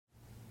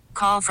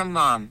call from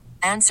mom.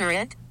 Answer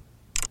it.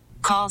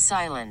 Call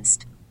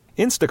silenced.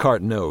 Instacart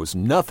knows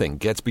nothing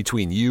gets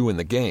between you and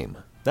the game.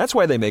 That's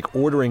why they make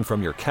ordering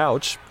from your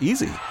couch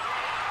easy.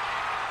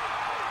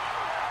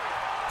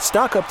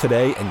 Stock up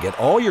today and get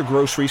all your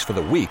groceries for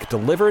the week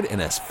delivered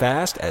in as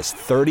fast as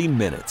 30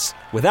 minutes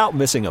without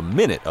missing a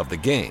minute of the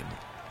game.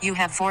 You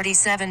have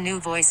 47 new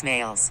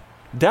voicemails.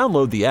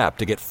 Download the app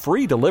to get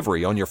free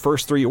delivery on your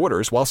first 3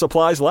 orders while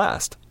supplies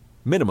last.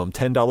 Minimum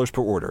 $10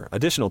 per order.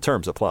 Additional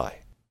terms apply.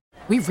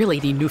 We really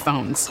need new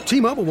phones.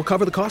 T-Mobile will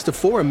cover the cost of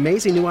 4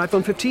 amazing new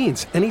iPhone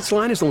 15s, and each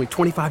line is only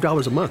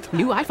 $25 a month.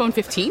 New iPhone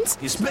 15s?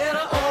 It's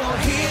better over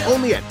here.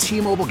 Only at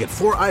T-Mobile, get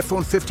 4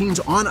 iPhone 15s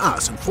on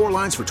us and 4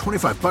 lines for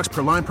 $25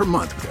 per line per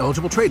month with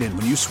eligible trade-in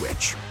when you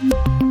switch.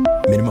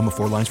 Minimum of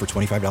 4 lines for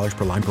 $25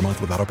 per line per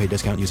month with autopay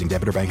discount using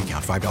debit or bank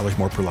account. $5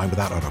 more per line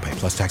without autopay,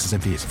 plus taxes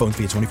and fees. Phone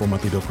fee at 24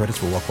 monthly bill credits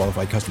for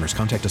well-qualified customers.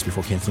 Contact us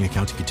before canceling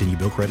account to continue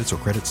bill credits or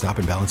credit stop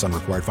and balance on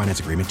required finance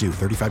agreement due.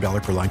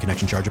 $35 per line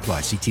connection charge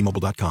applies. See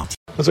T-Mobile.com.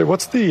 Jose,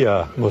 what's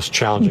the most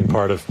challenging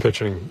part of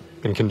pitching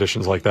in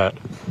conditions like that?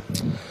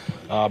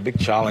 Big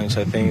challenge.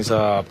 I think it's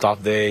a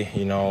tough day.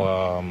 You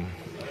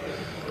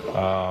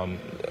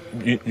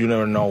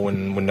never know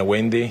when the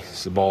windy.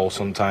 It's the ball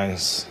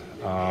sometimes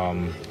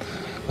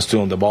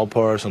still on the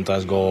ballpark.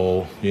 Sometimes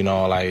go,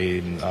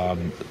 a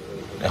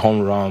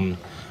home run,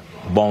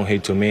 bone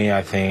hit to me.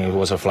 I think it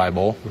was a fly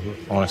ball,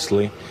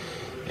 honestly.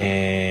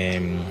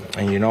 And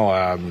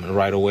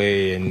right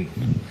away and.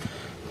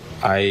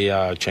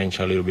 I changed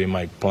a little bit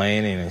my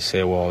plan, and I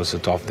said, well, it's a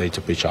tough day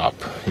to pitch up,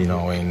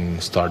 and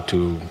start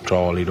to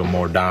throw a little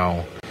more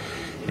down,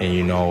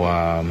 and,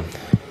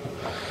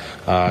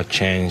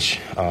 change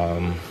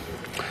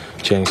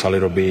a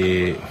little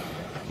bit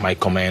my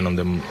command on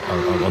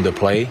the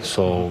play.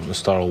 So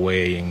start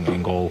away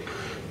and go,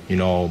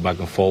 back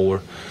and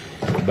forward.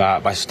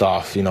 But by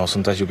stuff,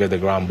 sometimes you get the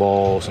ground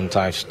ball,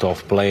 sometimes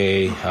tough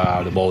play,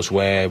 the ball's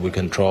wet, we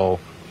control.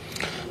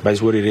 But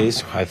it's what it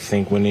is. I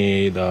think we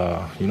need,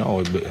 you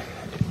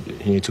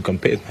need to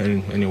compete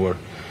anywhere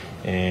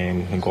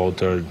and go out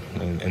there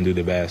and do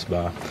the best.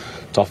 But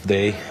tough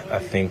day. I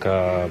think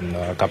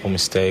a couple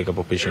mistakes, a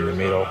couple pitches in the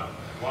middle,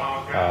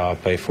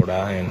 pay for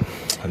that, and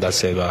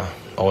that's it. A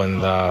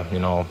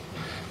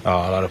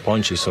lot of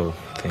punches. So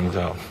I think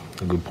a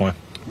good point.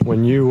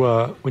 When you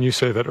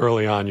say that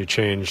early on you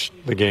changed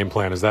the game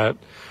plan, is that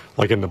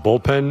like in the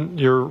bullpen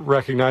you're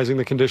recognizing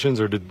the conditions,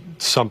 or did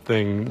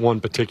one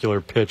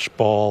particular pitch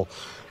ball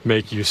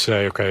make you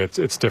say, okay,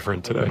 it's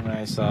different today?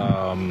 Nice.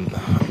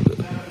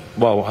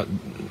 Well,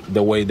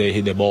 the way they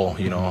hit the ball,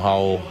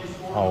 how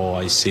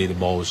I see the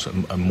balls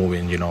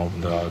moving,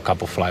 the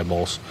couple fly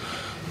balls.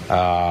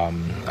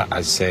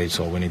 I say,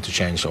 so we need to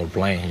change our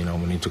playing,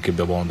 we need to keep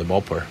the ball on the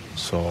ballpark.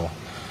 So,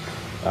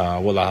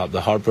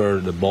 the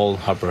Harper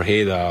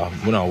hit,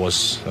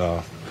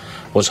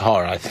 was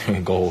hard. I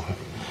think go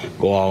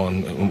out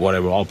on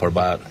whatever offer,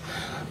 but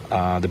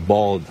the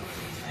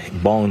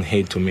bone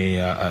hit to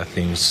me, I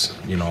think it's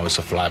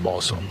a fly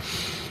ball. So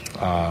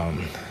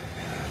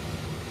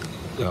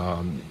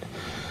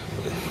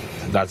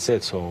that's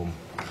it. So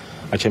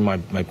I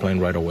changed my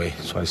plan right away.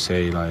 So I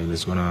say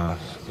let's gonna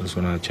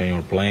change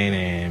our plan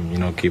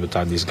and keep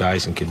attack these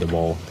guys and keep the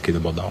ball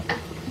down.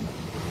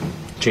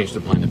 Change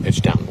the plan to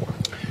pitch down more.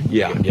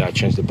 Yeah. I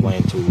changed the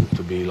plan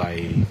to be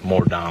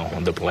more down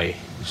on the play.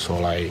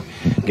 So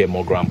get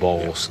more ground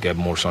balls, get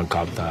more sun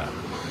contact.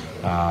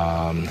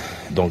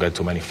 Don't get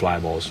too many fly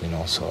balls,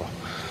 So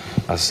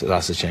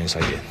that's the change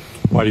I did.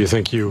 Why do you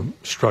think you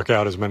struck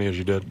out as many as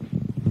you did?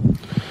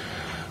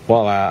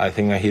 Well, I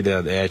think I hit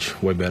the edge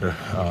way better,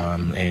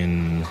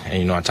 and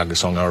attack the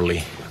zone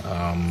early.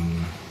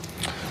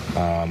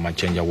 My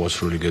changeup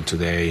was really good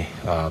today.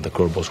 The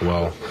curve was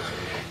well,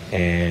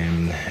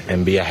 and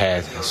be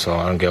ahead so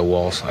I don't get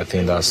walls. I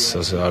think that's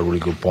a really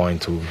good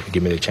point to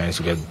give me the chance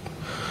to get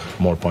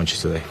more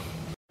punches today.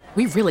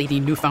 We really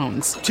need new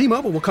phones.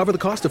 T-Mobile will cover the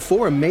cost of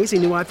 4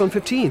 amazing new iPhone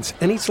 15s,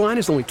 and each line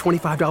is only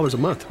 $25 a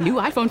month. New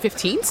iPhone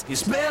 15s?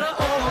 It's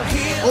better over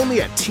here.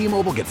 Only at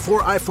T-Mobile, get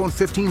 4 iPhone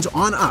 15s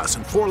on us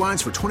and 4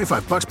 lines for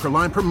 $25 per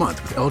line per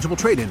month with eligible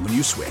trade-in when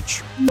you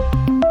switch.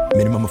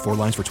 Minimum of 4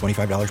 lines for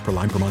 $25 per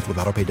line per month with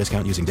autopay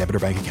discount using debit or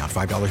bank account.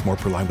 $5 more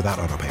per line without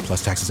autopay,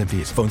 plus taxes and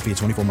fees. Phone fee at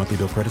 24 monthly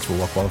bill credits for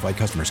well-qualified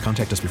customers.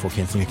 Contact us before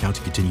canceling account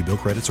to continue bill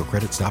credits or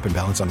credit stop and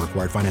balance on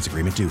required finance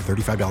agreement due.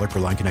 $35 per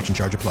line connection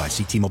charge applies.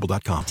 See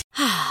T-Mobile.com.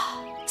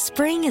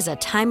 Spring is a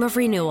time of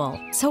renewal,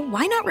 so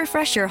why not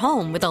refresh your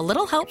home with a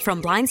little help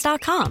from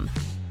Blinds.com?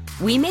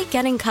 We make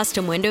getting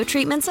custom window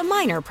treatments a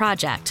minor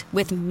project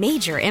with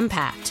major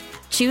impact.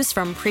 Choose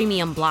from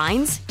premium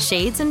blinds,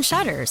 shades, and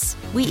shutters.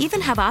 We even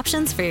have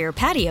options for your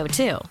patio,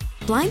 too.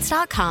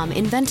 Blinds.com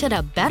invented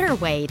a better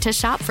way to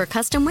shop for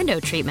custom window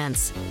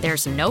treatments.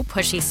 There's no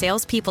pushy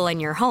salespeople in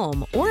your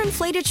home or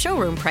inflated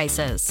showroom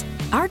prices.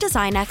 Our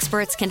design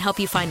experts can help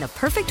you find the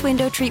perfect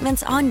window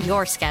treatments on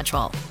your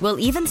schedule. We'll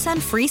even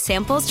send free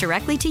samples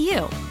directly to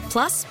you.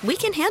 Plus, we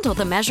can handle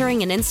the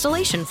measuring and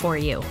installation for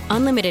you.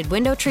 Unlimited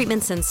window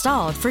treatments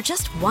installed for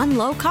just one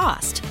low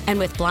cost. And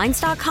with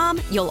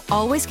Blinds.com, you'll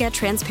always get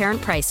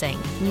transparent pricing.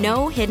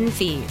 No hidden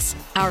fees.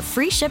 Our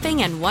free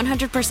shipping and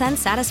 100%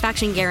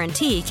 satisfaction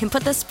guarantee can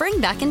put the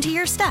spring back into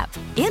your step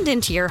and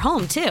into your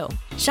home, too.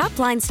 Shop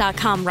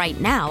Blinds.com right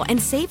now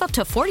and save up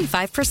to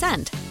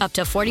 45%. Up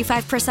to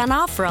 45%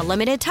 off for a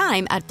limited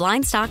time at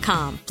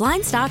Blinds.com.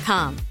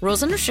 Blinds.com.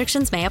 Rules and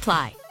restrictions may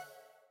apply.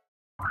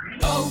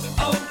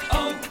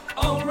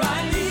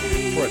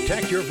 O'Reilly.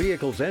 Protect your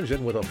vehicle's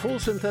engine with a full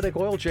synthetic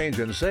oil change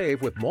and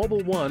save with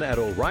Mobile One at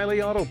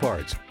O'Reilly Auto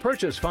Parts.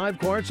 Purchase 5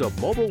 quarts of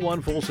Mobile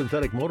One full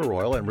synthetic motor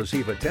oil and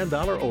receive a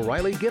 $10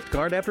 O'Reilly gift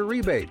card after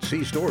rebate.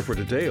 See store for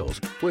details.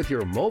 With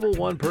your Mobile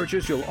One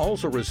purchase, you'll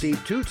also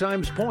receive 2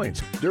 times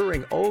points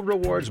during O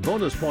Rewards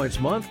Bonus Points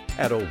Month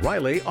at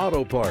O'Reilly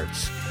Auto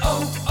Parts.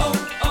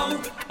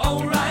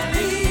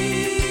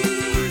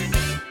 O'Reilly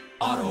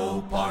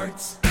Auto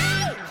Parts.